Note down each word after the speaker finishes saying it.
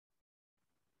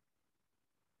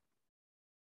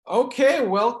Okay,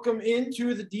 welcome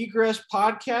into the Degress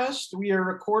podcast. We are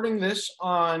recording this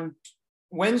on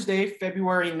Wednesday,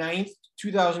 February 9th,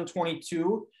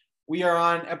 2022. We are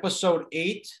on episode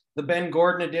 8, the Ben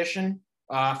Gordon edition.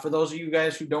 For those of you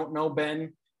guys who don't know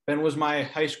Ben was my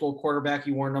high school quarterback.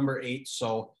 He wore number 8,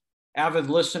 so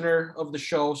avid listener of the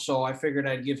show, so I figured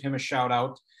I'd give him a shout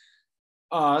out.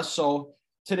 So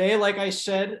today, like I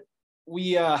said,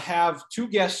 we have two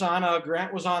guests on.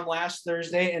 Grant was on last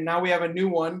Thursday, and now we have a new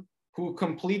one who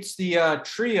completes the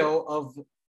trio of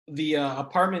the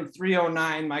apartment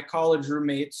 309, my college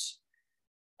roommates,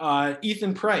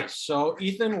 Ethan Price. So,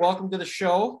 Ethan, welcome to the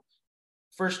show.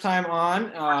 First time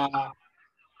on.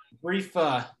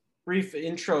 Brief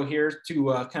intro here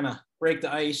to kind of break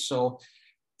the ice. So,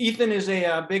 Ethan is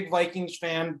a big Vikings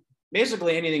fan.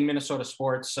 Basically, anything Minnesota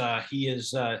sports, he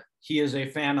is a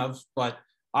fan of, but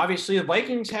obviously, the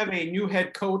Vikings have a new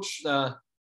head coach.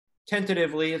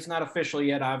 Tentatively, it's not official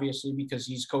yet, obviously, because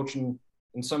he's coaching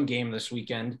in some game this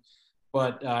weekend.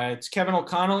 But it's Kevin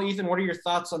O'Connell. Ethan, what are your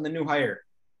thoughts on the new hire?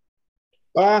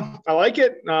 I like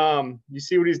it. You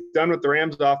see what he's done with the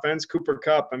Rams offense. Cooper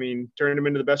Kupp, turned him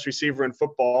into the best receiver in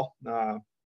football. I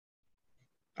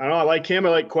don't know. I like him. I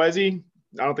like Kwesi.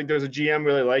 I don't think there's a GM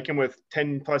really like him with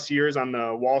 10-plus years on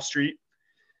the Wall Street.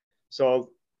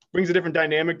 So brings a different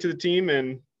dynamic to the team,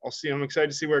 and I'm excited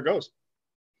to see where it goes.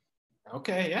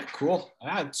 Okay, yeah, cool.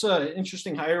 It's an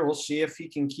interesting hire. We'll see if he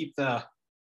can get the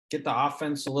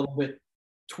offense a little bit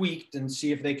tweaked and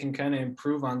see if they can kind of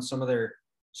improve on some of their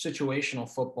situational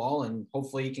football, and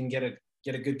hopefully he can get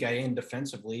a good guy in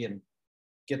defensively and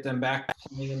get them back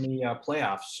playing in the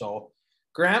playoffs. So,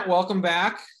 Grant, welcome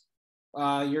back.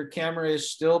 Your camera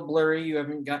is still blurry. You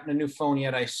haven't gotten a new phone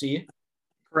yet, I see.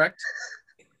 Correct.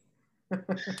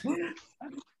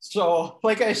 So,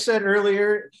 like I said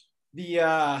earlier,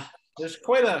 there's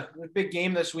quite a big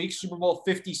game this week, Super Bowl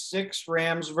 56,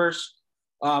 Rams versus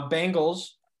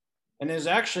Bengals. And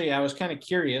I was kind of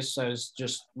curious. I was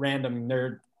just random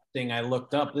nerd thing I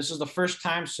looked up. This is the first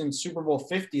time since Super Bowl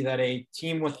 50 that a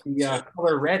team with the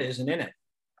color red isn't in it.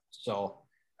 So,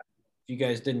 if you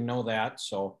guys didn't know that.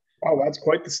 So, wow, that's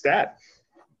quite the stat.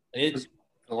 It's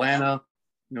Atlanta,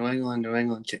 New England.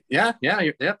 Yeah,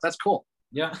 that's cool.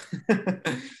 Yeah.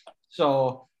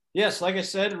 So, yes, like I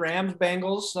said, Rams,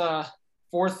 Bengals,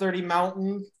 4:30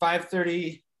 Mountain,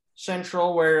 5:30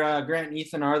 Central, where Grant and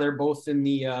Ethan are. They're both in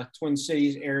the Twin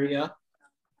Cities area.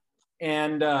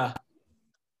 And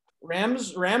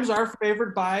Rams are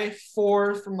favored by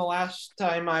 4 from the last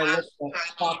time I looked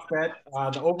at Fox Bet.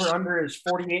 The over-under is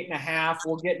 48.5.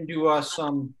 We'll get into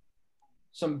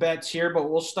some bets here, but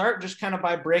we'll start just kind of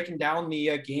by breaking down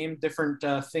the game, different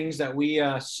things that we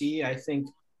see. I think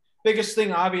biggest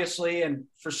thing, obviously, and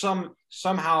for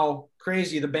somehow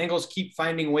crazy, the Bengals keep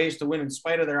finding ways to win in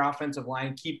spite of their offensive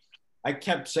line. I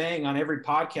kept saying on every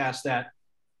podcast that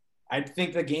I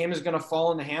think the game is going to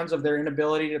fall in the hands of their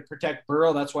inability to protect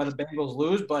Burrow. That's why the Bengals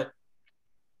lose. But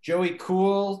Joey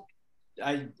Cool,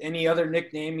 any other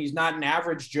nickname, he's not an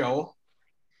average Joe.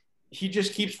 He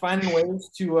just keeps finding ways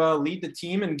to lead the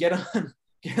team and get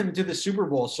him to the Super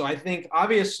Bowl. So I think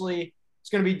obviously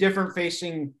it's going to be different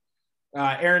facing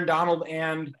Aaron Donald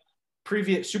and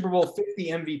previous Super Bowl 50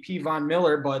 MVP Von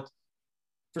Miller, but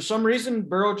for some reason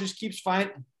Burrow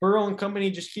and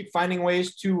company just keep finding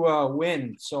ways to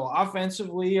win. So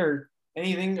offensively or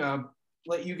anything,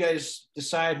 let you guys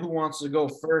decide who wants to go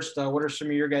first. What are some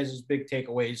of your guys' big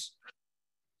takeaways?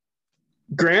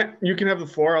 Grant, you can have the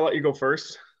floor. I'll let you go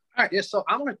first. All right, yeah, so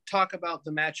I'm going to talk about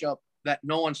the matchup that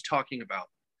no one's talking about,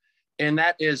 and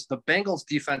that is the Bengals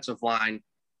defensive line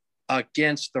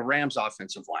against the Rams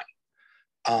offensive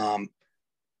line.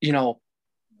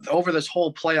 Over this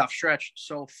whole playoff stretch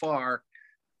so far,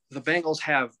 the Bengals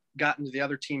have gotten to the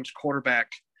other team's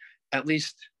quarterback at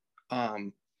least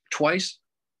twice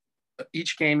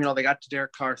each game. They got to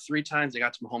Derek Carr 3 times. They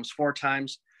got to Mahomes 4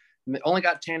 times. And they only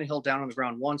got Tannehill down on the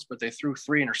ground once, but they threw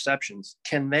 3 interceptions.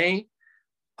 Can they,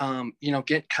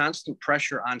 get constant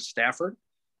pressure on Stafford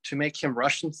to make him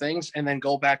rush some things and then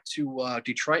go back to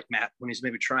Detroit, Matt, when he's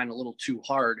maybe trying a little too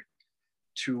hard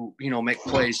to, make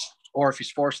plays, or if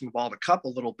he's forcing the ball to Kupp a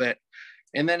little bit.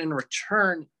 And then in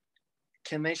return,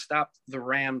 can they stop the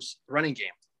Rams running game?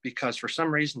 Because for some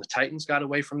reason, the Titans got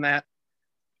away from that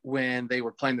when they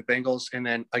were playing the Bengals. And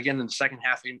then again, in the second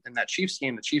half in that Chiefs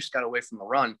game, the Chiefs got away from the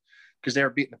run because they were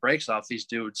beating the brakes off these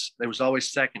dudes. There was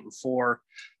always 2nd and 4,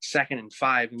 2nd and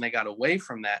 5, and they got away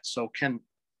from that. So can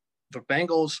the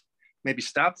Bengals maybe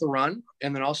stop the run?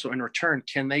 And then also in return,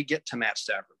 can they get to Matt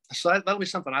Stafford? So that'll be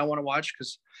something I want to watch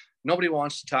because nobody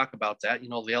wants to talk about that.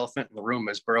 The elephant in the room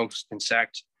is Burrow's been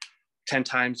sacked 10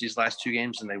 times these last 2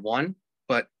 games and they won.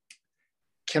 but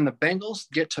can the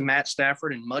Bengals get to Matt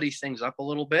Stafford and muddy things up a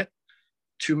little bit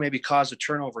to maybe cause a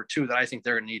turnover too that I think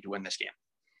they're going to need to win this game?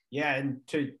 Yeah, and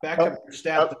to back up your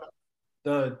stat,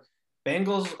 the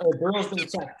Bengals or Burrow's been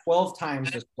sacked 12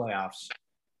 times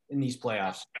in these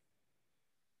playoffs.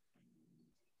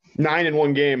 9 in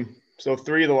one game, so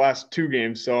 3 of the last 2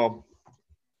 games. So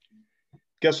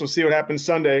guess we'll see what happens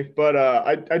Sunday. But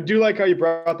I do like how you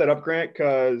brought that up, Grant,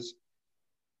 because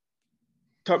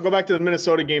go back to the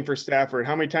Minnesota game for Stafford.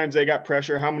 How many times they got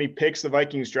pressure, how many picks the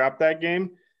Vikings dropped that game.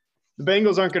 The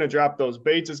Bengals aren't going to drop those.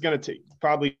 Bates is going to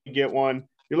probably get one.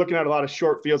 You're looking at a lot of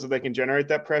short fields that they can generate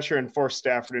that pressure and force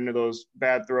Stafford into those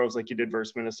bad throws like you did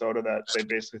versus Minnesota that they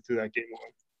basically threw that game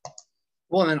away.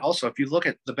 Well, and then also, if you look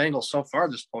at the Bengals so far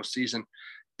this postseason,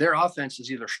 their offense has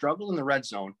either struggled in the red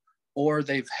zone or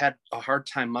they've had a hard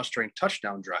time mustering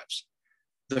touchdown drives.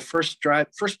 The first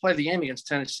play of the game against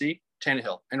Tennessee,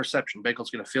 Tannehill, interception.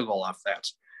 Bengals get a field goal off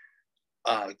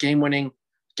that. Game-winning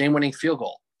field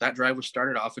goal. That drive was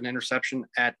started off an interception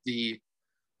at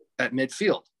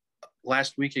midfield.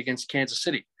 Last week against Kansas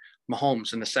City,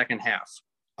 Mahomes in the second half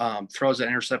throws that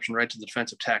interception right to the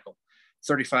defensive tackle.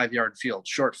 35-yard field,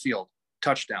 short field,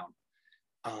 touchdown.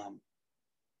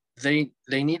 They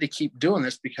need to keep doing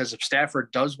this because if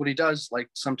Stafford does what he does, like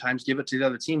sometimes give it to the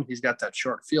other team, he's got that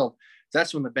short field.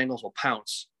 That's when the Bengals will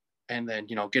pounce and then,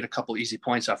 get a couple easy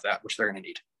points off that, which they're going to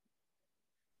need.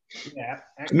 Yeah.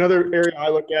 Another area I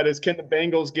look at is can the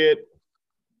Bengals get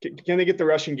the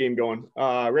rushing game going?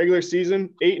 Regular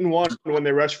season, 8-1 when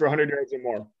they rush for 100 yards or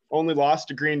more. Only lost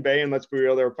to Green Bay, and let's be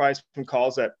real, there were probably some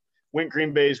calls that went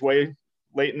Green Bay's way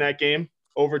late in that game,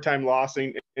 overtime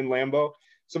lossing in Lambeau.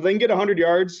 So if they can get 100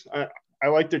 yards, I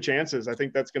like their chances. I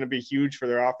think that's going to be huge for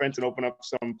their offense and open up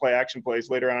some play-action plays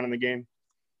later on in the game.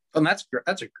 And that's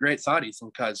a great thought, Ethan,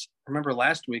 because remember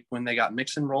last week when they got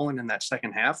Mixon rolling in that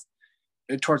second half,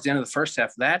 towards the end of the first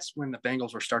half, that's when the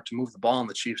Bengals were starting to move the ball and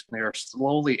the Chiefs, and they were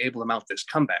slowly able to mount this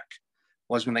comeback,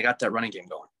 was when they got that running game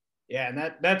going. Yeah,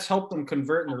 and that's helped them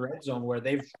convert in the red zone where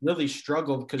they've really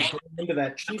struggled because going into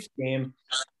that Chiefs game,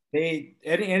 they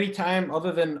any time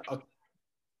other than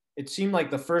it seemed like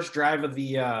the first drives of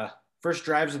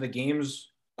the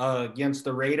games against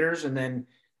the Raiders and then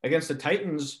against the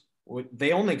Titans,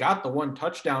 they only got the one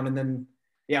touchdown, and then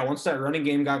once that running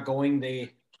game got going,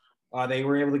 they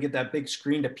were able to get that big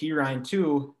screen to Pirine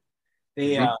too.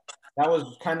 That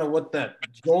was kind of what the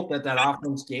jolt that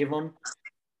offense gave them.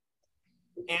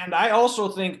 And I also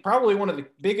think probably one of the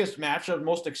biggest matchups,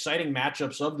 most exciting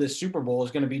matchups of this Super Bowl is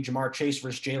going to be Ja'Marr Chase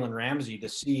versus Jalen Ramsey to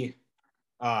see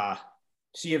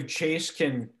if Chase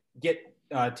can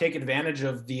take advantage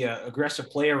of the aggressive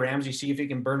play of Ramsey, see if he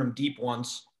can burn him deep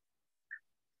once.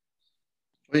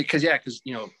 Because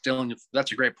Dylan,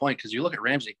 that's a great point because you look at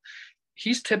Ramsey.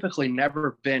 He's typically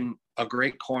never been a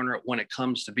great corner when it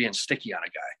comes to being sticky on a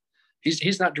guy.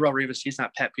 He's not Darrelle Revis. He's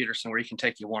not Pat Peterson where he can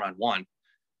take you one-on-one.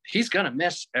 He's going to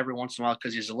miss every once in a while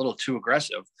because he's a little too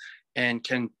aggressive. And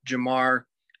can Ja'Marr,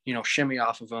 shimmy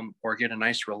off of him or get a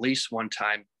nice release one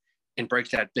time and break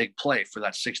that big play for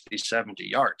that 60, 70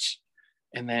 yards.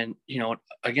 And then,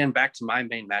 again, back to my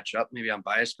main matchup, maybe I'm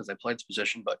biased because I played this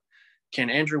position, but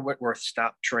can Andrew Whitworth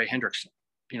stop Trey Hendrickson?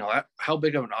 How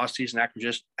big of an offseason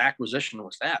acquisition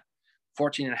was that?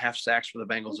 14.5 sacks for the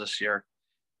Bengals this year.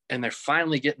 And they're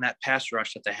finally getting that pass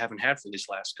rush that they haven't had for these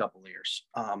last couple of years.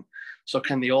 So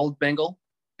can the old Bengal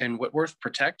and Whitworth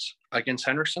protect against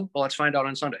Hendrickson? Well, let's find out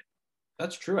on Sunday.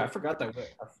 That's true. I forgot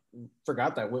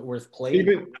that Whitworth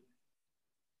played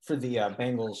for the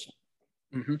Bengals.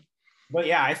 Mm-hmm. But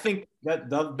yeah, I think that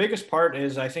the biggest part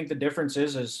is I think the difference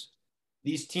is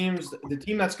these teams, the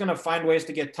team that's going to find ways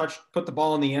to get touched, put the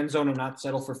ball in the end zone and not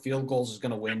settle for field goals is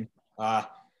going to win.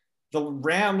 The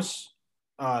Rams,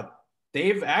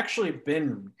 they've actually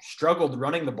been struggled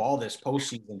running the ball this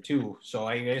postseason too. So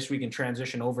I guess we can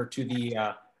transition over to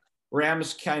the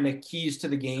Rams kind of keys to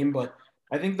the game. But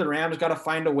I think the Rams got to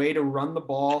find a way to run the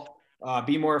ball,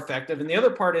 be more effective. And the other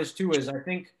part is I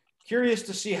think curious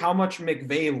to see how much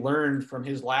McVay learned from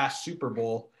his last Super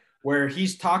Bowl, where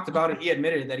he's talked about it. He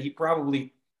admitted that he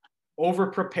probably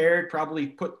over-prepared, probably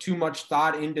put too much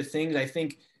thought into things. I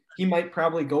think he might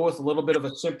probably go with a little bit of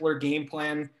a simpler game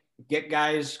plan, get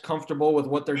guys comfortable with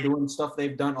what they're doing, stuff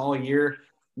they've done all year,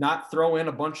 not throw in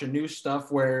a bunch of new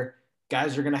stuff where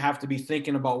guys are going to have to be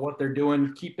thinking about what they're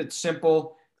doing. Keep it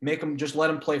simple, let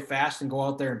them play fast and go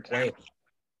out there and play.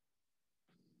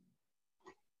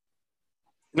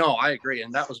 No, I agree.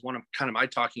 And that was one of kind of my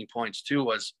talking points too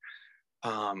was,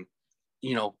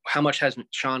 how much has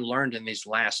Sean learned in these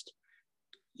last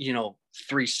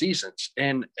 3 seasons.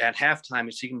 And at halftime,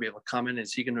 is he going to be able to come in?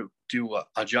 Is he going to do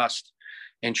adjust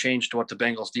and change to what the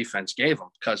Bengals defense gave him?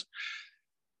 Because,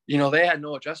 they had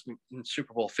no adjustment in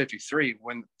Super Bowl 53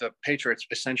 when the Patriots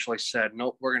essentially said,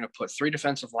 nope, we're going to put 3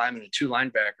 defensive linemen and 2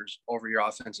 linebackers over your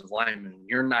offensive linemen. And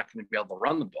you're not going to be able to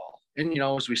run the ball. And,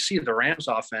 as we see the Rams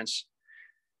offense,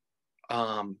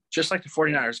 just like the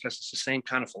 49ers, because it's the same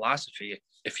kind of philosophy.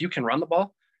 If you can run the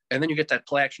ball and then you get that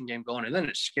play action game going, and then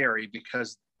it's scary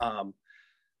because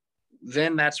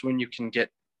then that's when you can get,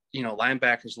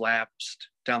 linebackers lapsed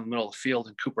down the middle of the field,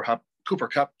 and Cooper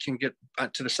Kupp can get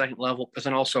to the second level. But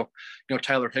then also,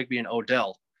 Tyler Higbee and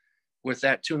Odell with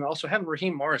that too. And also having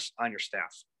Raheem Morris on your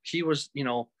staff. He was,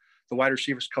 the wide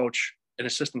receivers coach, an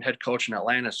assistant head coach in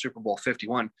Atlanta, Super Bowl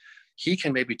 51. He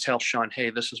can maybe tell Sean, hey,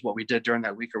 this is what we did during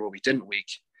that week or what we didn't week.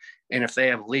 And if they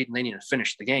have a lead and they need to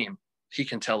finish the game, he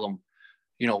can tell them,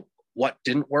 what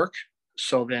didn't work.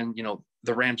 So then,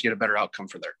 the Rams get a better outcome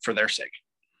for their sake.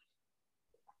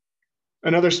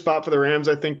 Another spot for the Rams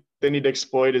I think they need to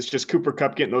exploit is just Cooper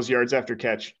Kupp getting those yards after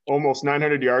catch. Almost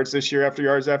 900 yards this year after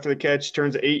yards after the catch,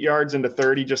 turns 8 yards into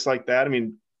 30 just like that. I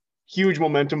mean, huge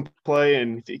momentum play,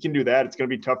 and if he can do that, it's going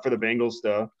to be tough for the Bengals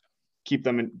to keep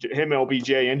him,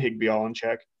 LBJ, and Higbee all in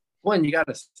check. Well, and you got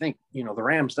to think, the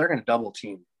Rams, they're going to double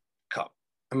team Kupp.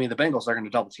 I mean, the Bengals are going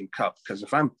to double team Kupp, because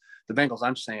if I'm the Bengals,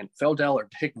 I'm saying if Odell or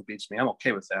Higbee beats me, I'm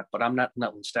okay with that, but I'm not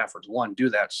letting Stafford's one do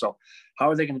that. So how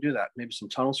are they going to do that? Maybe some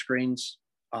tunnel screens,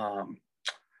 tunnel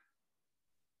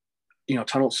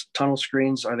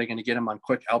screens. Are they going to get him on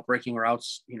quick outbreaking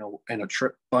routes, in a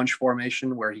trip bunch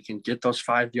formation where he can get those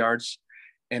 5 yards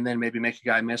and then maybe make a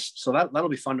guy miss? So that'll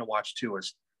be fun to watch too,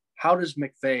 is how does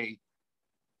McVay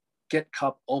get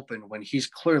Kupp open when he's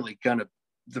clearly the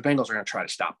Bengals are going to try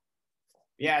to stop him?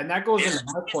 Yeah, and that goes into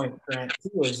my point, Grant,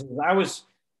 too, as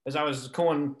I was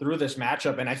going through this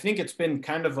matchup, and I think it's been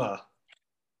kind of a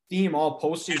theme all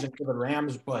postseason for the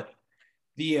Rams, but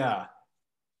the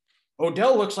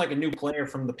Odell looks like a new player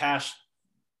from the past,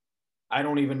 I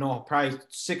don't even know, probably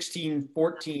 16,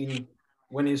 14,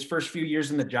 when his first few years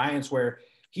in the Giants, where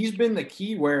he's been the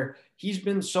key, where he's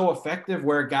been so effective,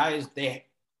 where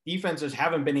defenses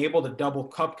haven't been able to double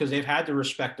Kupp because they've had to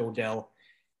respect Odell.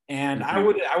 And I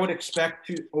would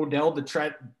expect Odell to try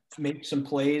to make some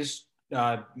plays,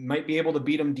 might be able to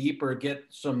beat him deep or get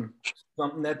something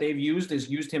that they've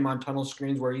used him on tunnel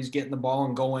screens where he's getting the ball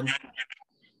and going.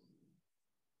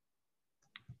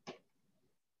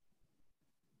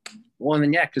 Well, and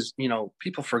then, yeah, because,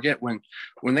 people forget when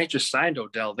they just signed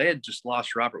Odell, they had just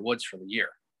lost Robert Woods for the year.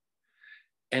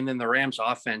 And then the Rams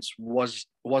offense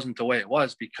wasn't the way it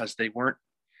was because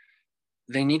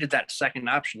they needed that second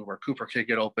option where Cooper could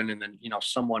get open and then,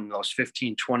 someone those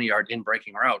 15, 20-yard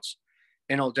in-breaking routes.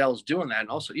 And Odell's doing that. And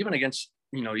also, even against,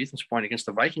 Ethan's point, against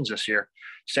the Vikings this year,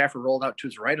 Stafford rolled out to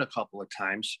his right a couple of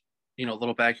times,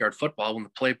 little backyard football when the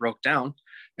play broke down,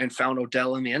 and found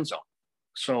Odell in the end zone.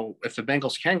 So if the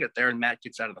Bengals can get there and Matt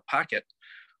gets out of the pocket,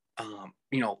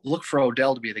 look for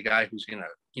Odell to be the guy who's going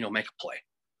to, make a play.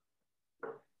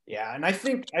 Yeah, and I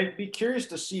think I'd be curious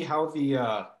to see how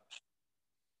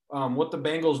what the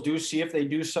Bengals do, see if they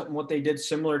do something what they did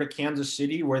similar to Kansas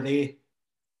City, where they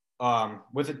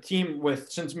with a team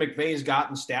since McVay's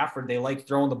gotten Stafford, they like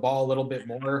throwing the ball a little bit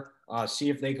more. See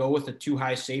if they go with a too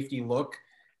high safety look.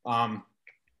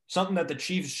 Something that the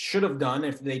Chiefs should have done.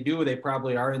 If they do, they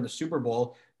probably are in the Super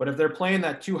Bowl. But if they're playing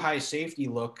that too high safety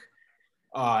look,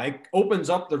 it opens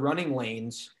up the running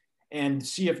lanes and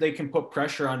see if they can put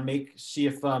pressure on see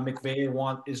if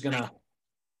McVay is going to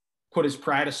put his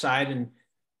pride aside and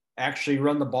actually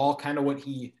run the ball, kind of what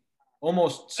he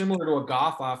almost similar to a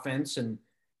Goff offense, and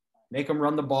make them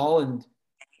run the ball and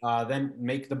then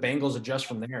make the Bengals adjust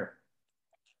from there.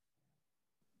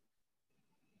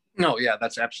 No, yeah,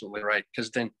 that's absolutely right.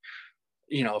 Because then,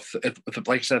 if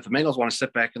like I said, if the Bengals want to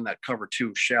sit back in that cover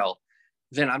 2 shell,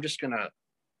 then I'm just gonna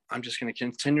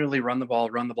continually run the ball,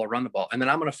 and then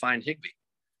I'm gonna find Higbee,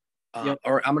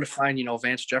 or I'm gonna find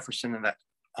Vance Jefferson in that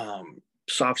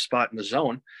soft spot in the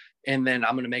zone, and then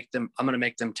I'm gonna make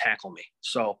them tackle me.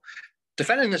 So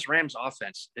defending this Rams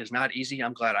offense is not easy.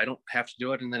 I'm glad I don't have to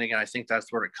do it. And then again, I think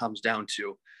that's where it comes down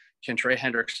to: can Trey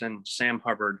Hendrickson, Sam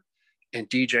Hubbard, and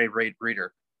DJ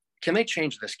Reader, can they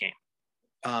change this game?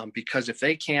 Because if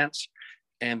they can't,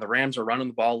 and the Rams are running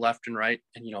the ball left and right,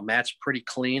 and Matt's pretty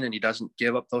clean and he doesn't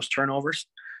give up those turnovers,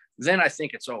 then I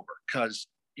think it's over. Because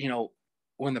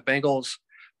when the Bengals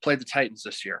played the Titans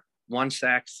this year, 1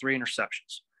 sack, 3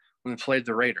 interceptions. When they played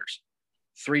the Raiders,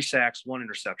 3 sacks, 1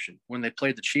 interception. When they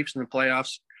played the Chiefs in the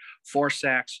playoffs, 4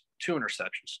 sacks, 2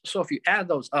 interceptions. So if you add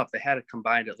those up, they had a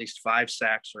combined at least 5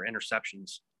 sacks or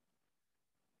interceptions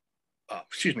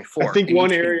 4. I think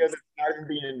one area that's not even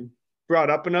being brought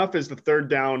up enough is the third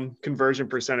down conversion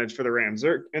percentage for the Rams.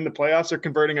 They're in the playoffs, they're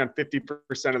converting on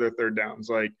 50% of their third downs.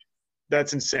 Like,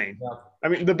 that's insane. Yeah. I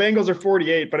mean, the Bengals are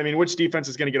 48, but I mean, which defense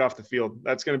is going to get off the field?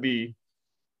 That's going to be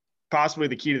possibly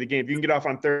the key to the game. If you can get off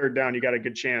on third down, you got a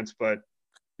good chance, but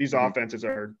these offenses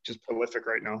are just prolific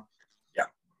right now.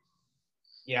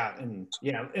 Yeah, and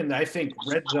I think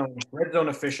red zone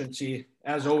efficiency,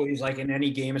 as always, like in any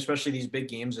game, especially these big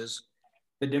games, is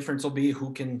the difference will be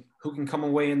who can come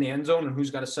away in the end zone and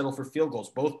who's got to settle for field goals.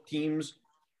 Both teams,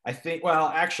 I think, well,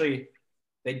 actually,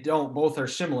 they don't. Both are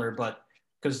similar, but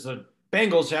because the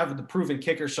Bengals have the proven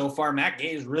kicker so far, Matt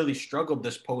Gay has really struggled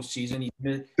this postseason.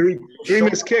 Three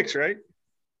missed kicks, right?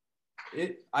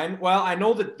 I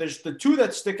know that there's the two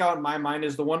that stick out in my mind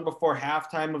is the one before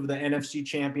halftime of the NFC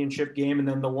Championship game, and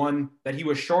then the one that he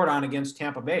was short on against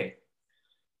Tampa Bay.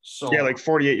 So yeah, like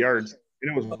 48 yards,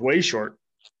 and it was way short.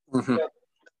 Mm-hmm.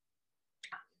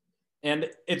 And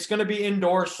it's going to be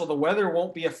indoors, so the weather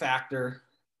won't be a factor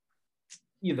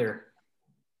either.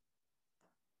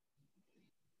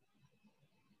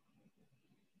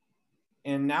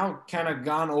 And now, kind of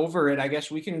gone over it, I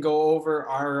guess we can go over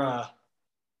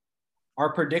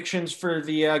our predictions for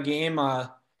the game.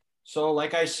 So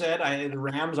like I said, the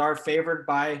Rams are favored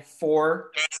by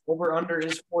 4. Over under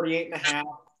is 48.5.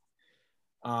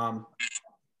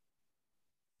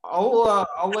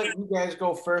 I'll let you guys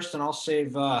go first, and I'll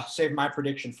save my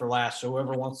prediction for last. So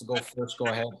whoever wants to go first, go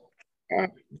ahead.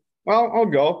 Well, I'll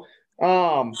go.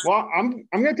 Well, I'm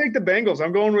going to take the Bengals.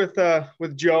 I'm going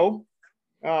with Joe.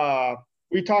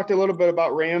 We talked a little bit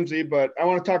about Ramsey, but I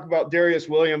want to talk about Darius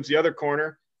Williams, the other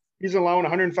corner. He's allowing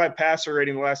 105 passer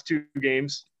rating the last 2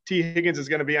 games. T. Higgins is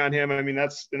going to be on him. I mean,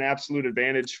 that's an absolute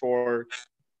advantage for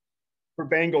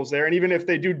Bengals there. And even if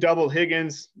they do double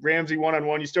Higgins, Ramsey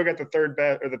one-on-one, you still got the third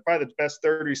best, or probably the best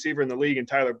third receiver in the league in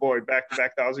Tyler Boyd,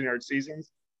 back-to-back 1,000-yard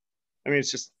seasons. I mean, it's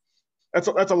just that's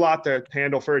a lot to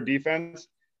handle for a defense.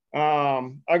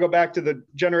 I'll go back to the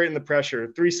generating the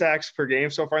pressure. 3 sacks per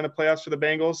game so far in the playoffs for the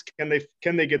Bengals.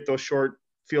 Can they get those short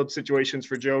field situations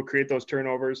for Joe, create those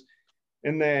turnovers?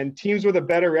 And then teams with a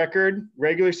better record,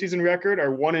 regular season record,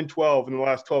 are 1-12 in the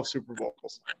last 12 Super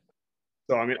Bowls.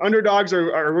 So, I mean, underdogs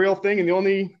are a real thing, and the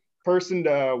only person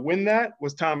to win that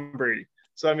was Tom Brady.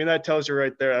 So, I mean, that tells you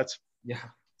right there. It's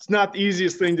not the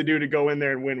easiest thing to do to go in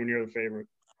there and win when you're the favorite.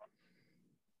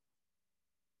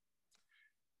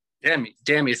 Damn,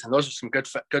 Ethan, those are some good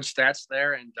stats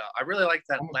there, and I really like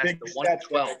that last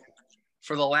 1-12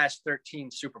 for the last 13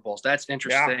 Super Bowls. That's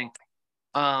interesting.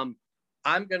 Yeah.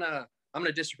 I'm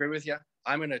gonna disagree with you.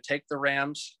 I'm gonna take the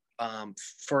Rams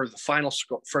for the final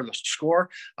score.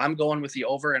 I'm going with the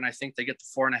over, and I think they get the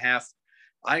 4.5.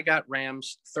 I got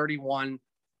Rams 31-19,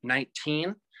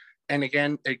 and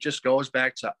again, it just goes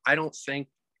back to I don't think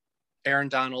Aaron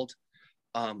Donald,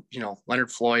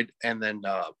 Leonard Floyd, and then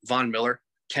Von Miller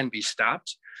can be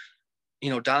stopped.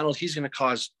 Donald, he's going to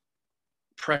cause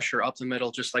pressure up the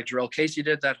middle, just like Jurrell Casey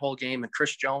did that whole game, and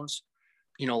Chris Jones.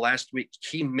 Last week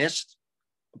he missed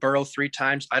Burrow 3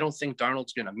 times. I don't think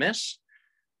Donald's going to miss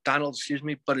Donald,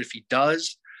 but if he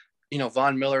does,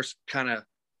 Von Miller's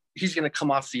he's going to come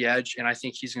off the edge, and I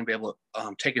think he's going to be able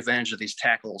to take advantage of these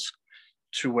tackles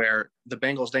to where the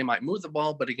Bengals, they might move the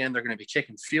ball, but again, they're going to be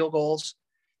kicking field goals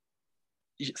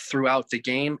throughout the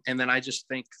game. And then I just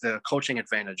think the coaching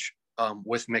advantage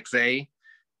with McVay,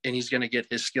 and he's going to get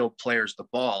his skilled players the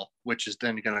ball, which is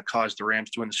then going to cause the Rams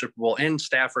to win the Super Bowl. And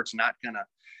Stafford's not going to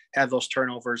have those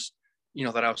turnovers,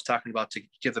 that I was talking about to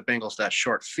give the Bengals that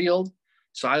short field.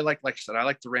 So I like I said, I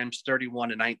like the Rams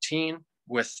 31-19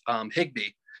 with Higbee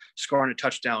scoring a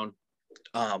touchdown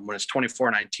when it's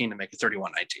 24-19 to make it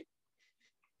 31-19.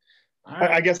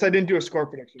 I guess I didn't do a score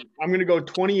prediction. I'm going to go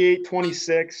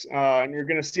 28-26, and you're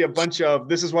going to see a bunch of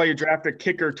 "this is why you draft a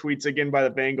kicker" tweets again by the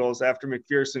Bengals after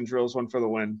McPherson drills one for the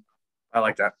win. I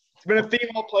like that. It's been a theme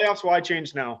all playoffs. Why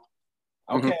change now?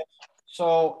 Okay,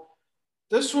 so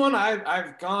this one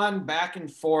I've gone back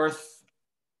and forth.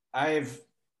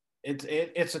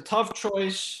 It's a tough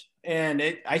choice, and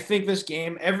I think this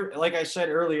game, like I said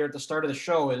earlier at the start of the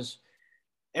show, is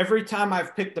every time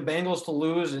I've picked the Bengals to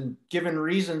lose and given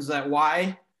reasons that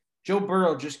why, Joe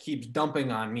Burrow just keeps dumping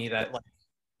on me that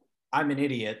I'm an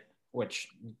idiot, which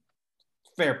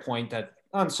fair point that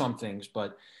on some things,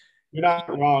 but you're not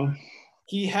wrong.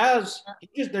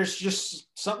 There's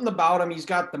just something about him. He's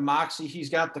got the moxie, he's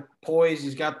got the poise,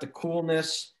 he's got the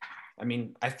coolness. I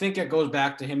mean, I think it goes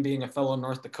back to him being a fellow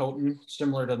North Dakotan,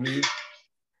 similar to me.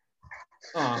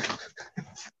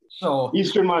 So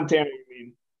Eastern Montana, you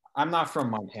mean? I'm not from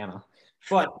Montana,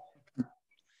 but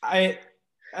at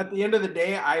the end of the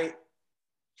day,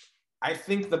 I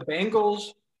think the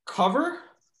Bengals cover.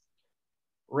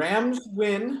 Rams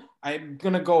win. I'm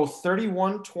going to go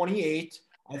 31-28.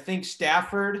 I think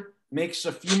Stafford makes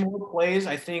a few more plays.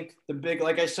 I think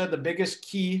like I said, the biggest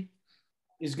key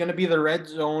is going to be the red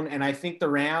zone. And I think the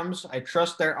Rams, I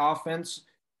trust their offense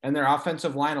and their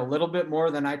offensive line a little bit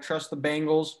more than I trust the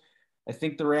Bengals. I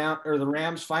think the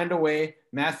Rams find a way.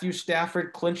 Matthew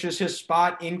Stafford clinches his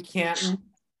spot in Canton,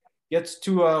 gets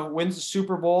to wins the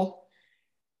Super Bowl.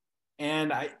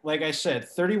 And like I said,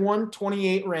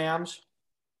 31-28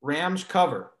 Rams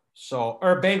cover. So,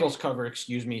 or Bengals cover,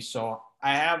 excuse me. So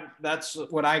that's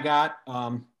what I got.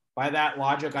 By that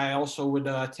logic, I also would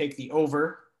take the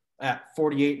over at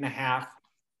 48.5.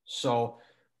 So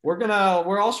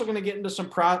we're also gonna get into some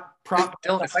prop.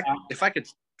 Dylan, if I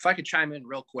could chime in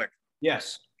real quick.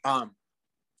 Yes.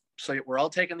 So we're all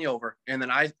taking the over, and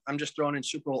then I'm just throwing in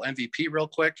Super Bowl MVP real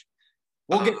quick.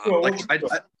 We'll get to it.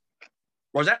 What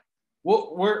was that?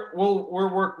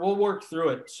 We'll work through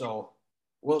it. So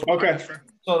okay.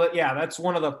 So that's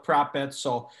one of the prop bets.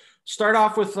 So start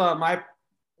off with my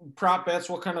prop bets.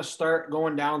 We'll kind of start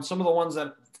going down some of the ones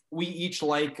that we each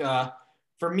like.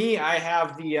 For me, I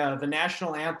have the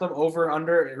national anthem over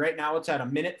under. Right now, it's at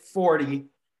 1:40.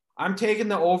 I'm taking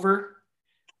the over.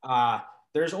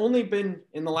 There's only been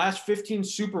in the last 15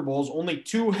 Super Bowls, only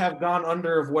 2 have gone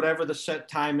under of whatever the set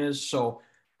time is. So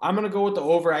I'm going to go with the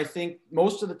over. I think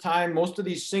most of the time, most of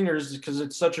these singers, because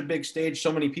it's such a big stage,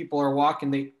 so many people are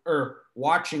watching,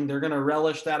 they're going to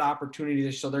relish that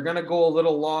opportunity. So they're going to go a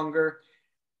little longer.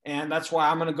 And that's why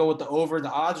I'm going to go with the over. The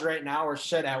odds right now are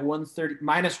set at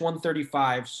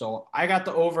 -135. So I got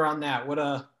the over on that.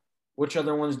 Which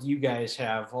other ones do you guys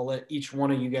have? I'll let each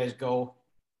one of you guys go.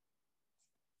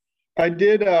 I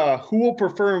did who will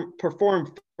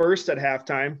perform first at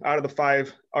halftime out of the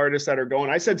 5 artists that are going.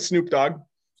 I said Snoop Dogg.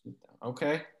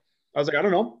 Okay. I was like, I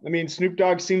don't know. I mean, Snoop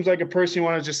Dogg seems like a person you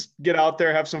want to just get out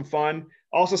there, have some fun.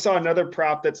 Also saw another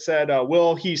prop that said,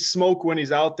 will he smoke when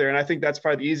he's out there? And I think that's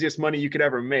probably the easiest money you could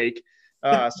ever make.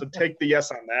 So take the yes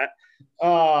on that.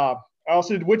 I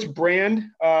also did which brand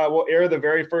will air the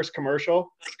very first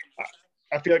commercial.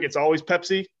 I feel like it's always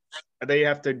Pepsi. They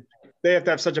have to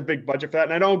have such a big budget for that.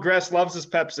 And I know Gress loves his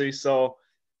Pepsi, so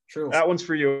true. That one's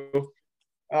for you.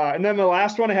 And then the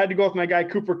last one, I had to go with my guy,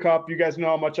 Cooper Kupp. You guys know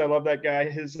how much I love that guy.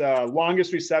 His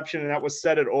longest reception, and that was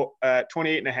set at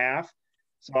 28.5.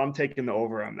 So I'm taking the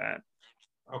over on that.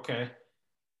 Okay.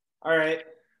 All right.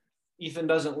 Ethan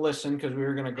doesn't listen because we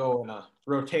were going to go in a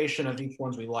rotation of each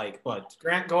ones we like. But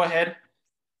Grant, go ahead.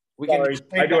 I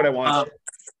do what I want.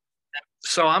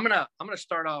 So I'm gonna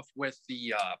start off with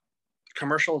the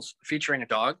commercials featuring a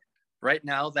dog. Right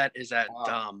now, that is at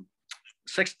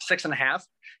 6.5.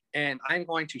 And I'm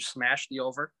going to smash the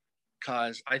over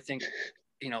because I think,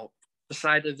 the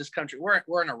side of this country,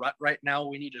 we're in a rut right now.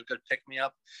 We need a good pick me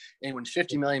up. And when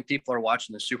 50 million people are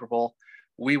watching the Super Bowl,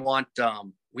 we want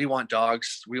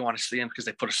dogs. We want to see them because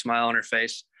they put a smile on their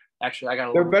face. Actually, I got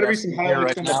a little. There better be some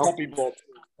highlights from the puppy bowl.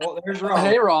 Well, there's Raul.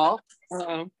 Hey, Raul.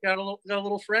 Got a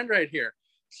little friend right here.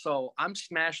 So I'm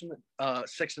smashing the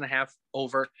 6.5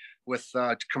 over with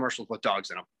commercials with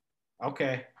dogs in them.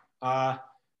 Okay. The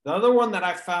other one that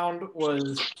I found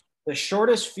was the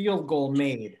shortest field goal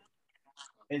made.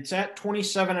 It's at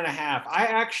 27.5. I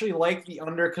actually like the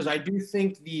under because I do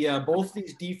think both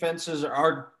these defenses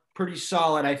are pretty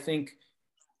solid. I think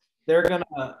they're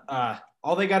gonna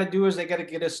all they got to do is they got to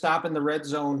get a stop in the red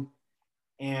zone,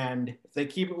 and if they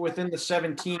keep it within the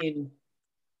 17,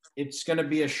 it's going to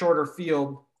be a shorter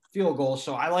field goal.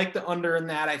 So I like the under in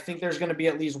that. I think there's going to be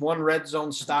at least one red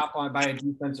zone stop by a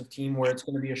defensive team where it's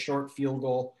going to be a short field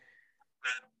goal.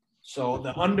 So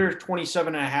the under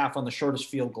 27.5 on the shortest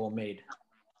field goal made.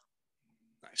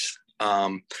 Nice.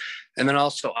 And then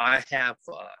also I have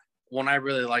one I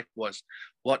really liked was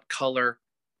what color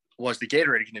was the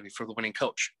Gatorade going to be for the winning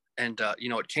coach? And,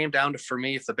 it came down to, for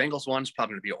me, if the Bengals won, it's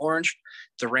probably going to be orange.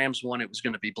 If the Rams won, it was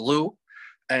going to be blue.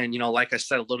 And, like I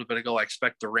said a little bit ago, I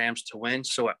expect the Rams to win.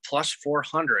 So at plus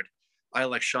 400, I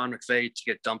like Sean McVay to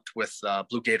get dumped with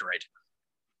blue Gatorade.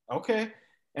 Okay.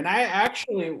 And I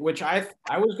actually,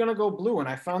 I was going to go blue, and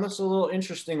I found this a little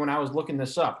interesting when I was looking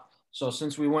this up. So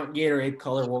since we went Gatorade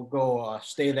color, we'll go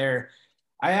stay there.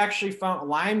 I actually found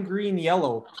lime green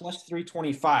yellow plus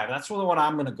 325. That's the one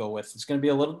I'm going to go with. It's going to be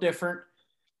a little different.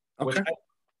 Okay.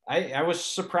 I was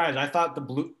surprised. I thought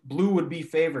the blue would be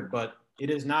favored, but it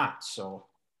is not. So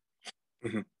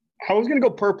I was going to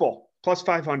go purple plus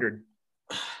 500.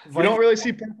 You don't really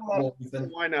see purple,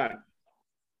 why not?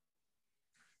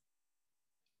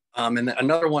 And then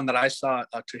another one that I saw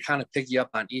to kind of piggy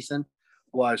up on Ethan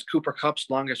was Cooper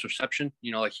Kupp's longest reception.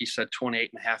 Like he said,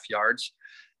 28.5 yards.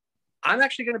 I'm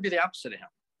actually going to be the opposite of him.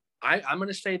 I'm going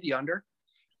to say the under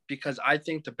because I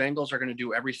think the Bengals are going to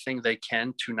do everything they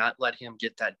can to not let him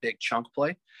get that big chunk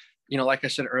play. Like I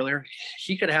said earlier,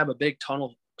 he could have a big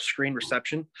tunnel screen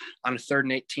reception on a 3rd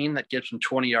and 18 that gives him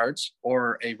 20 yards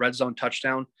or a red zone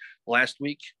touchdown last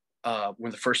week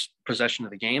when the first possession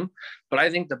of the game. But I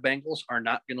think the Bengals are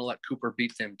not going to let Cooper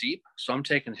beat them deep. So I'm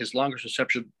taking his longest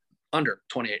reception under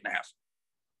 28.5.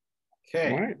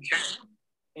 Okay. All right.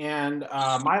 And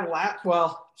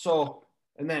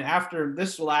and then after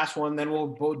this last one, then we'll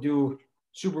both do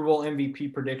Super Bowl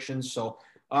MVP predictions. So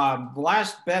the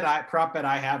last prop bet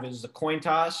I have is the coin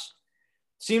toss.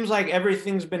 Seems like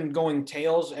everything's been going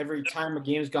tails every time a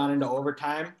game's gone into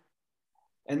overtime.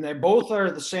 And they both are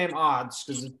the same odds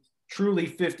because it's truly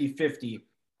 50-50.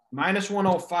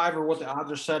 -105 are what the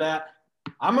odds are set at.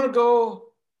 I'm going to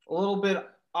go a little bit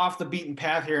off the beaten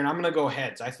path here, and I'm going to go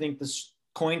heads. I think this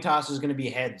coin toss is going to be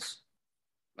heads.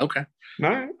 Okay. All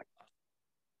right.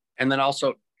 And then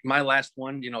also my last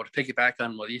one, to piggyback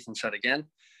on what Ethan said again,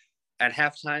 at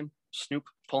halftime, Snoop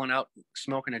pulling out,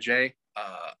 smoking a J.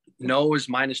 No is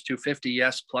 -250.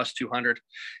 Yes, +200.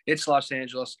 It's Los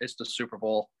Angeles. It's the Super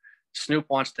Bowl. Snoop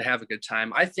wants to have a good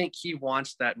time. I think he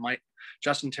wants that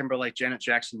Justin Timberlake, Janet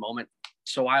Jackson moment.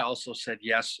 So I also said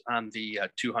yes on the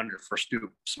 200 for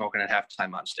Snoop smoking at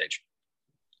halftime on stage.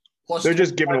 They're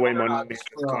just giving away money.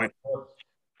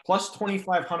 Plus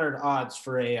 2,500 odds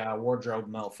for a wardrobe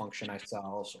malfunction I saw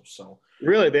also. So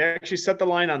really, they actually set the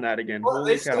line on that again. Well,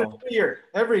 they set it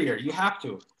every year. You have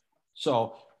to.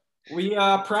 So we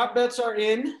prop bets are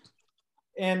in,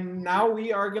 and now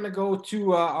we are going to go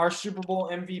to our Super Bowl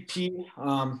MVP.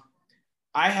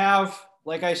 I have,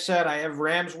 like I said, I have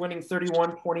Rams winning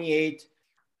 31-28.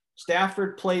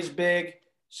 Stafford plays big,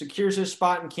 secures his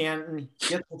spot in Canton,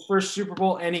 gets the first Super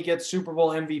Bowl, and he gets Super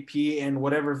Bowl MVP and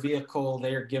whatever vehicle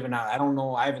they're giving out. I don't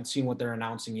know. I haven't seen what they're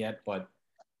announcing yet, but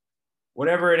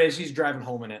whatever it is, he's driving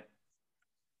home in it.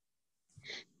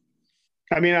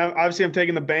 I mean, obviously I'm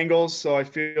taking the Bengals, so I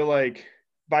feel like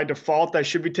by default I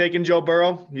should be taking Joe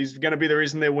Burrow. He's going to be the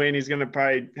reason they win. He's going to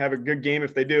probably have a good game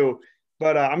if they do.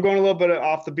 But I'm going a little bit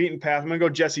off the beaten path. I'm going to go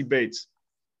Jesse Bates.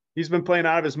 He's been playing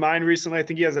out of his mind recently. I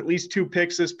think he has at least 2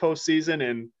 picks this postseason,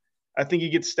 and I think he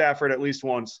gets Stafford at least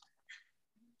once.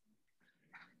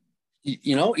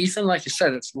 Ethan, like you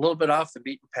said, it's a little bit off the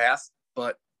beaten path,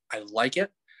 but I like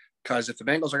it because if the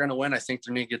Bengals are going to win, I think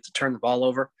they're going to get to turn the ball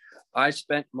over. I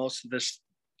spent most of this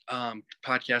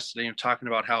podcast today talking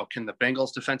about how can the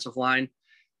Bengals defensive line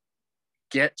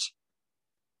get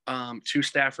to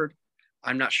Stafford.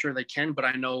 I'm not sure they can, but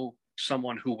I know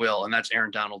someone who will, and that's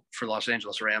Aaron Donald for Los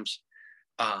Angeles Rams.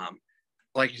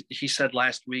 Like he said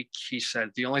last week, he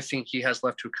said the only thing he has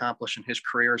left to accomplish in his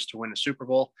career is to win a Super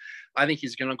Bowl. I think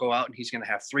he's going to go out and he's going to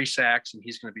have 3 sacks and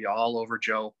he's going to be all over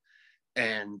Joe.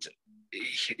 And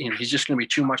he's just going to be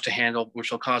too much to handle,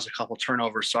 which will cause a couple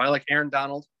turnovers. So I like Aaron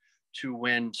Donald to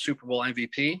win Super Bowl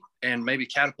MVP and maybe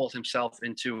catapult himself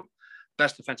into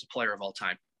best defensive player of all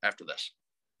time after this.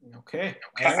 Okay.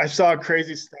 I saw a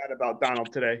crazy stat about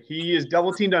Donald today. He is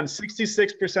double teamed on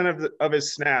 66% of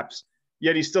his snaps,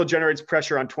 yet he still generates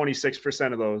pressure on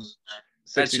 26% of those.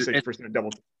 66%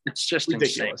 double. It's just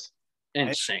ridiculous.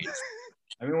 Insane.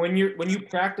 I mean, when you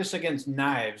practice against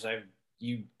knives,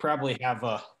 you probably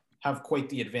have quite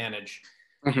the advantage.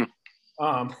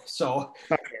 Mm-hmm. So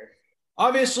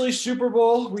obviously Super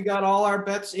Bowl, we got all our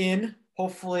bets in.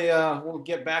 Hopefully we'll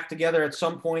get back together at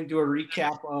some point, do a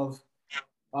recap of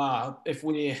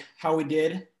how we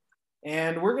did.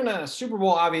 And we're gonna Super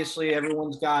Bowl, obviously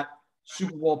everyone's got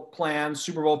Super Bowl plans,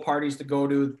 Super Bowl parties to go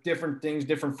to, different things,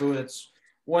 different food. It's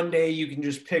one day you can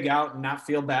just pig out and not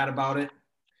feel bad about it.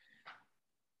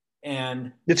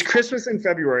 And it's Christmas in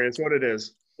February. It's what it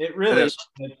is. It really is.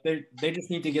 They just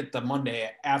need to get the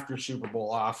Monday after Super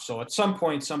Bowl off. So at some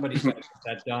point, somebody's got to get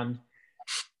that done.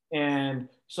 And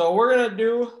so we're going to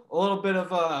do a little bit of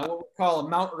what we call a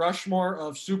Mount Rushmore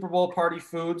of Super Bowl party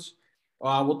foods.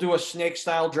 We'll do a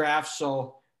snake-style draft.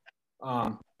 So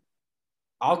I'll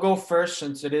go first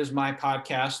since it is my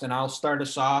podcast, and I'll start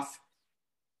us off.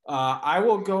 I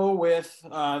will go with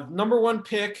number 1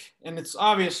 pick, and it's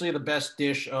obviously the best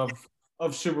dish of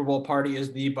Super Bowl party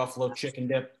is the buffalo chicken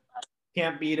dip.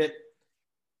 Can't beat it.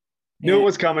 Knew it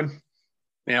was coming.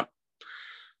 Yeah.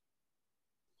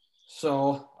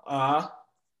 So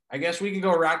I guess we can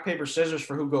go rock, paper, scissors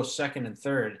for who goes second and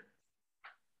third.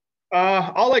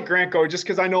 I'll let Grant go just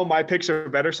because I know my picks are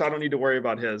better, so I don't need to worry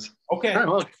about his. Okay.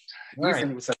 All right.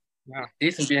 Ethan,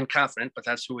 Ethan being confident, but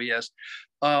that's who he is.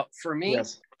 For me,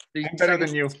 yes. I'm better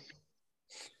than you.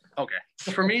 Okay.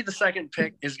 For me, the second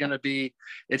pick is going to be,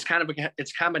 it's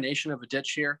combination of a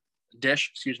ditch here.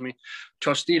 dish,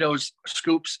 Tostitos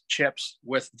scoops chips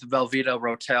with the Velveeta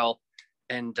Rotel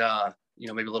and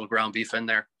maybe a little ground beef in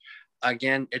there.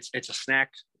 Again, it's a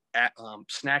snack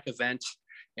event,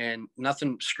 and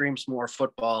nothing screams more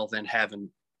football than having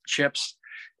chips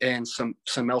and some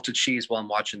melted cheese while I'm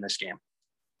watching this game.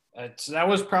 That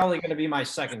was probably going to be my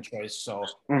second choice. So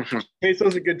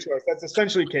queso's a good choice. That's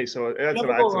essentially queso. That's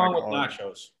never go wrong with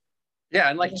nachos. Yeah,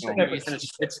 and like you said, Ethan,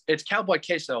 it's cowboy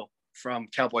queso from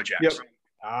Cowboy Jack's.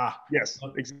 Yep. Yes,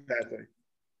 exactly.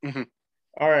 Mm-hmm.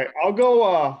 All right, I'll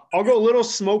go Little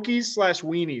Smokies /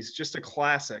 Weenies, just a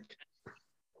classic.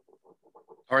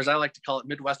 Or as I like to call it,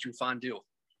 Midwestern fondue.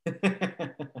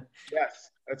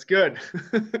 Yes, that's good.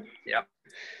 Yep.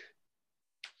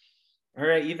 All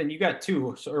right, Ethan, you got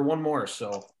two or one more.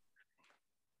 So,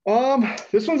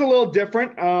 this one's a little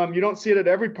different. You don't see it at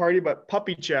every party, but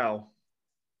puppy chow.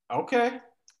 Okay.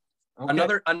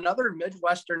 Another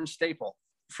Midwestern staple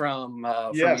from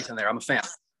Ethan there. I'm a fan.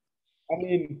 I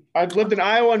mean, I've lived in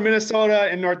Iowa and Minnesota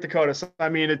and North Dakota, so I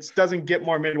mean, it doesn't get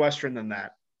more Midwestern than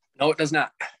that. No, it does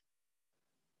not.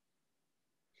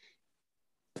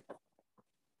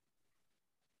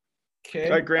 Okay.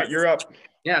 All right, Grant, you're up.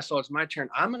 Yeah, so it's my turn.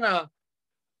 I'm gonna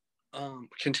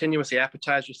continue with the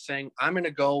appetizer thing. I'm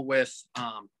gonna go with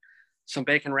some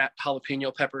bacon wrapped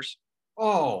jalapeno peppers.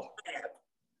 Oh,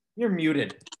 you're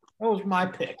muted. That was my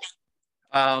pick.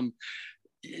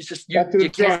 It's just you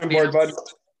can't board, bud.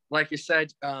 Like you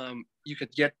said, you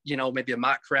could get maybe a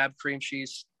mock crab cream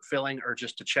cheese filling or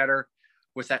just a cheddar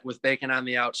with bacon on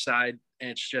the outside, and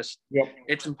it's just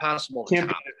it's impossible to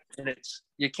top. And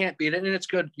you can't beat it, and it's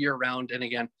good year round. And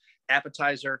again,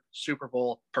 appetizer, Super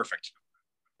Bowl, perfect.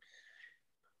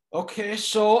 Okay,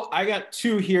 so I got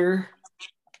two here.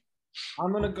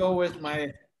 I'm gonna go with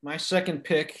my second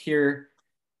pick here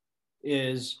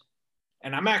is,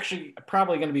 and I'm actually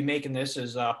probably gonna be making this,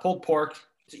 is pulled pork.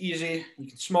 It's easy. You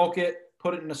can smoke it,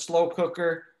 put it in a slow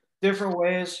cooker, different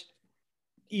ways.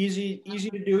 Easy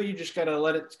to do. You just gotta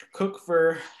let it cook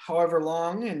for however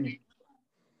long, and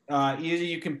easy.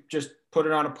 You can just put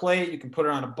it on a plate. You can put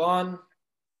it on a bun.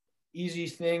 Easy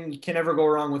thing. You can never go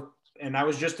wrong with. And I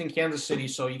was just in Kansas City,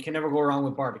 so you can never go wrong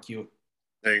with barbecue.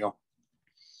 There you go.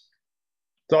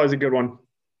 It's always a good one.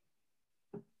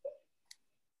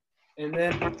 And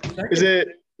then is it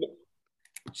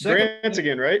Grant's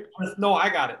again, right? No, I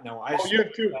got it. No, you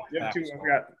have two. You have two. I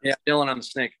forgot. Yeah, Dylan on the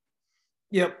snake.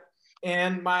 Yep.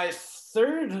 And my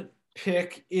third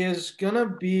pick is gonna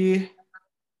be.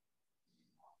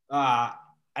 I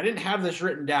didn't have this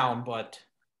written down, but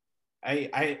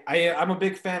I'm a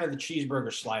big fan of the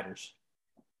cheeseburger sliders.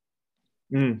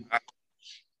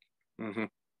 Mm-hmm.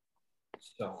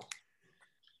 So.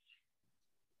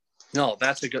 No,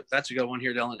 that's a good one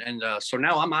here, Dylan. And so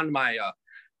now I'm on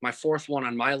my fourth one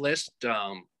on my list.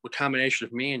 A combination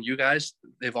of me and you guys.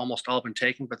 They've almost all been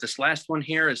taken, but this last one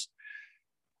here is,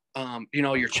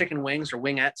 your chicken wings or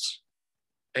wingettes,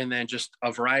 and then just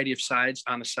a variety of sides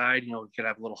on the side. You could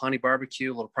have a little honey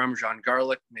barbecue, a little Parmesan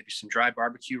garlic, maybe some dry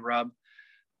barbecue rub.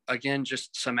 Again,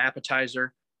 just some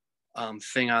appetizer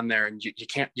thing on there, and you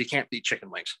can't beat chicken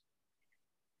wings.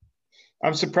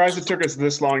 I'm surprised it took us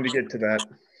this long to get to that.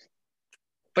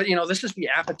 But this is the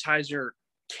appetizer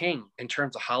king in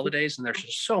terms of holidays, and there's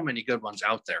just so many good ones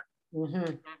out there.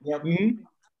 Mm-hmm. Yep. Mm-hmm.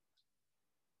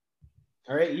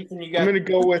 All right, Ethan, you got. I'm gonna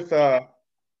go with.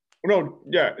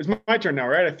 It's my turn now,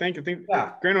 right? I think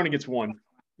Grant only gets one.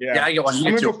 Yeah, I get one. I'm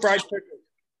gonna go fried pickles.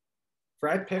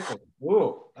 Fried pickle.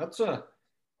 Ooh, that's a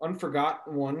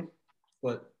unforgotten one,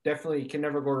 but definitely you can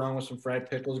never go wrong with some fried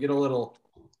pickles. Get a little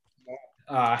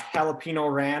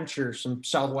jalapeno ranch or some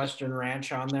Southwestern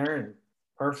ranch on there, and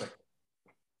perfect.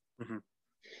 Mm-hmm.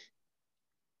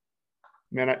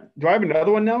 Man, do I have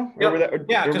another one now? Yep.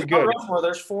 Because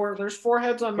there's four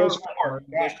heads on Mount Rushmore.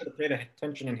 You guys should have paid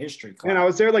attention in history class. Man, I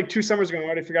was there like 2 summers ago. I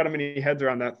already forgot how many heads are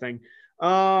on that thing.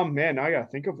 Man, now I gotta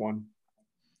think of one.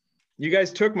 You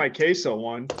guys took my queso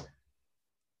one.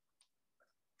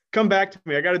 Come back to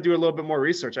me. I got to do a little bit more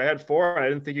research. I had 4. And I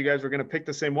didn't think you guys were gonna pick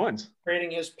the same ones.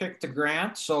 Trading his pick to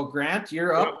Grant. So Grant,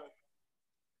 you're up.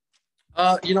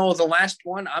 The last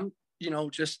one. I'm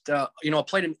just a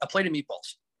plate of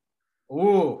meatballs.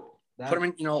 Ooh, put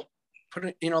them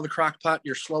in, the crock pot,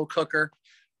 your slow cooker.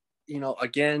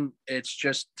 Again, it's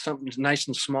just something nice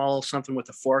and small, something with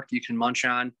a fork you can munch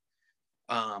on.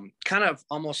 Kind of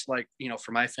almost like,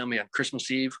 for my family on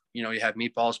Christmas Eve, you have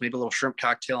meatballs, maybe a little shrimp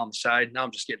cocktail on the side. Now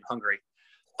I'm just getting hungry.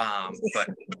 But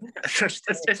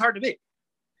it's hard to beat.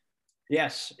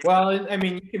 Yes. Well, I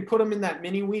mean, you can put them in that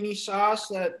mini weenie sauce.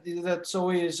 That's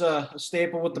always a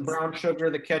staple with the brown sugar,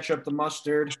 the ketchup, the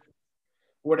mustard.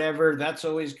 whatever, that's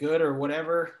always good, or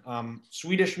whatever.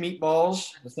 Swedish meatballs,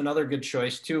 that's another good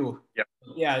choice too. Yep.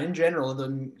 Yeah, in general,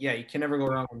 you can never go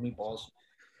wrong with meatballs.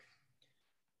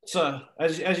 So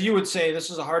as you would say, this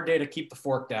is a hard day to keep the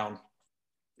fork down.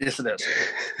 Yes, it is.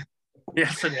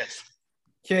 Yes, it is.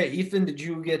 Okay, Ethan, did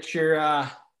you get your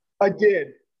I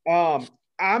did.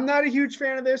 I'm not a huge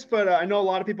fan of this, but I know a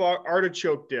lot of people are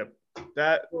artichoke dip.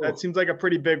 That seems like a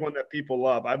pretty big one that people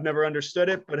love. I've never understood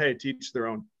it, but hey, teach their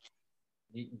own.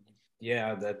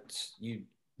 Yeah, that's, you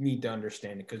need to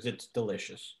understand it because it's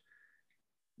delicious.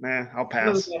 Nah, I'll One of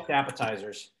pass. the best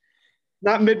appetizers.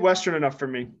 Not Midwestern enough for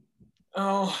me.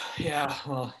 Oh, yeah.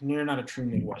 Well, you're not a true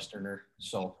Midwesterner,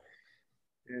 so.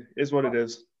 It is what it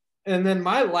is. And then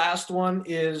my last one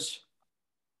is,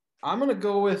 I'm going to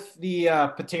go with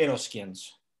the potato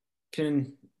skins.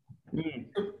 Can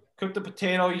cook the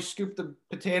potato, you scoop the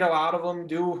potato out of them,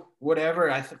 do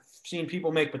whatever. I've seen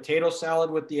people make potato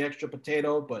salad with the extra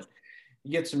potato, but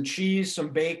you get some cheese, some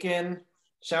bacon,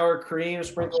 sour cream,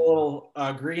 sprinkle a little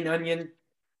green onion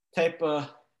type of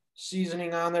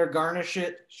seasoning on there, garnish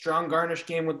it, strong garnish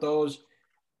game with those.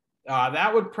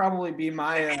 That would probably be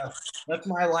that's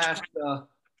my last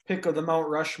pick of the Mount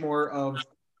Rushmore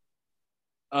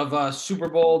of Super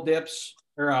Bowl dips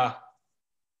or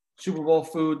Super Bowl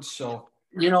foods. So,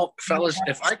 fellas,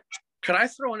 could I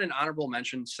throw in an honorable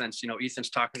mention, since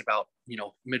Ethan's talking about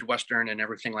Midwestern and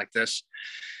everything like this?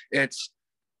 It's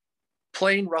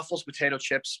plain Ruffles potato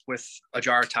chips with a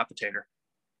jar of top potato.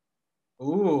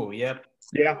 Ooh, yep.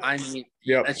 Yeah. I mean,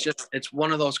 yep. It's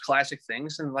one of those classic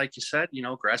things. And like you said,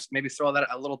 Gress, maybe throw that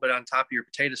a little bit on top of your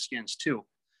potato skins too,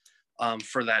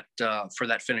 for that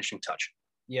finishing touch.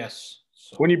 Yes.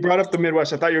 So, when you brought up the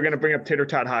Midwest, I thought you were going to bring up tater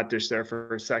tot hot dish there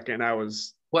for a second. I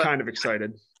was kind of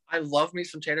excited. I love me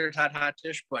some tater tot hot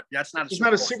dish, but that's not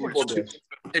a Super Bowl dish.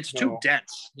 It's too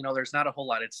dense. There's not a whole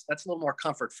lot. That's a little more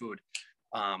comfort food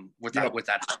with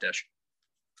that hot dish.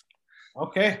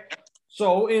 Okay.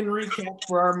 So in recap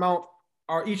for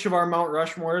each of our Mount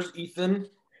Rushmores, Ethan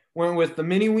went with the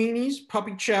mini weenies,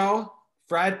 puppy chow,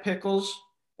 fried pickles,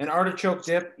 and artichoke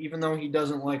dip, even though he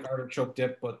doesn't like artichoke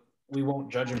dip, but we won't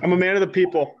judge him. I'm a man of the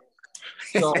people.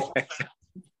 So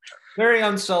very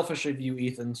unselfish of you,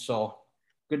 Ethan. So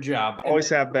good job. Always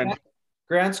have been.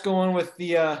 Grant's going with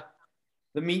the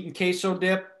meat and queso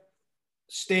dip,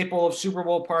 staple of Super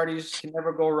Bowl parties. Can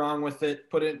never go wrong with it.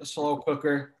 Put it in a slow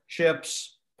cooker,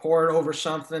 chips, pour it over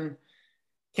something.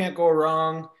 Can't go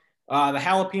wrong. The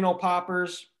jalapeno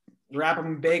poppers, wrap them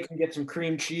in bacon, get some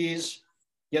cream cheese,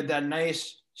 get that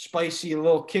nice spicy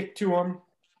little kick to them.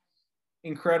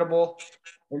 Incredible.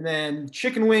 And then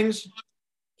chicken wings.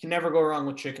 Can never go wrong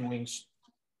with chicken wings.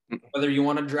 Whether you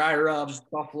want to dry rub,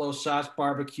 buffalo sauce,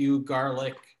 barbecue,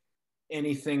 garlic,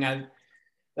 anything.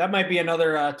 That might be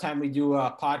another time we do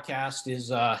a podcast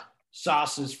is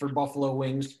sauces for buffalo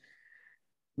wings.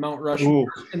 Mount Rushmore.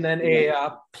 Ooh. And then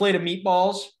a plate of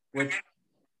meatballs, which,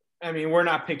 I mean, we're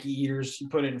not picky eaters. You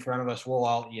put it in front of us, we'll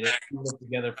all eat it. We live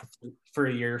together for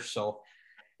a year. So,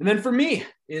 and then for me,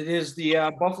 it is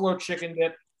the buffalo chicken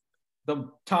dip, the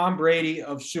Tom Brady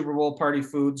of Super Bowl party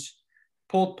foods,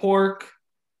 pulled pork,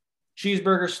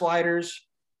 cheeseburger sliders,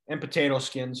 and potato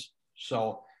skins.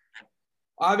 So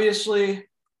obviously,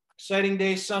 exciting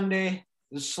day Sunday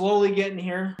is slowly getting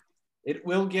here. It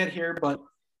will get here, but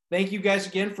thank you guys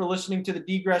again for listening to the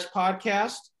Degress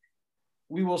podcast.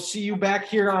 We will see you back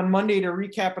here on Monday to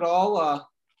recap it all.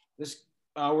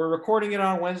 We're recording it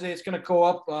on Wednesday. It's going to go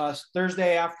up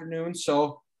Thursday afternoon,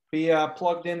 so be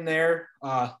plugged in there.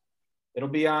 It'll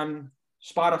be on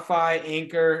Spotify,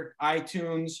 Anchor,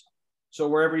 iTunes. So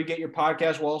wherever you get your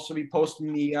podcast, we'll also be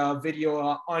posting the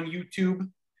video on YouTube.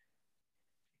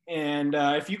 And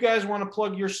if you guys want to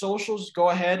plug your socials, go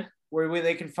ahead, where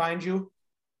they can find you.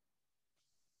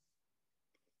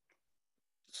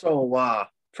 So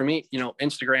for me,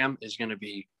 Instagram is going to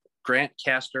be Grant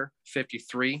Caster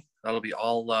 53. That'll be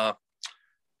all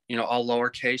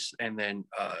lowercase. And then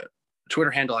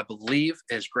Twitter handle, I believe,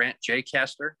 is Grant J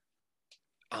Caster.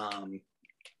 And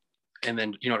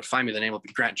then, to find me, the name will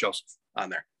be Grant Joseph on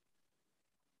there.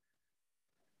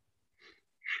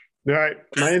 All right.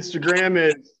 My Instagram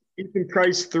is Ethan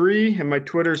Price 3 and my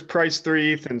Twitter is Price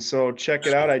 3 Ethan. So check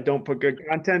it out. I don't put good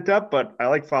content up, but I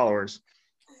like followers.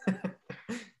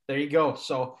 There you go.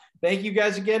 So thank you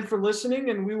guys again for listening,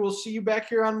 and we will see you back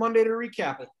here on Monday to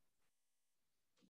recap it.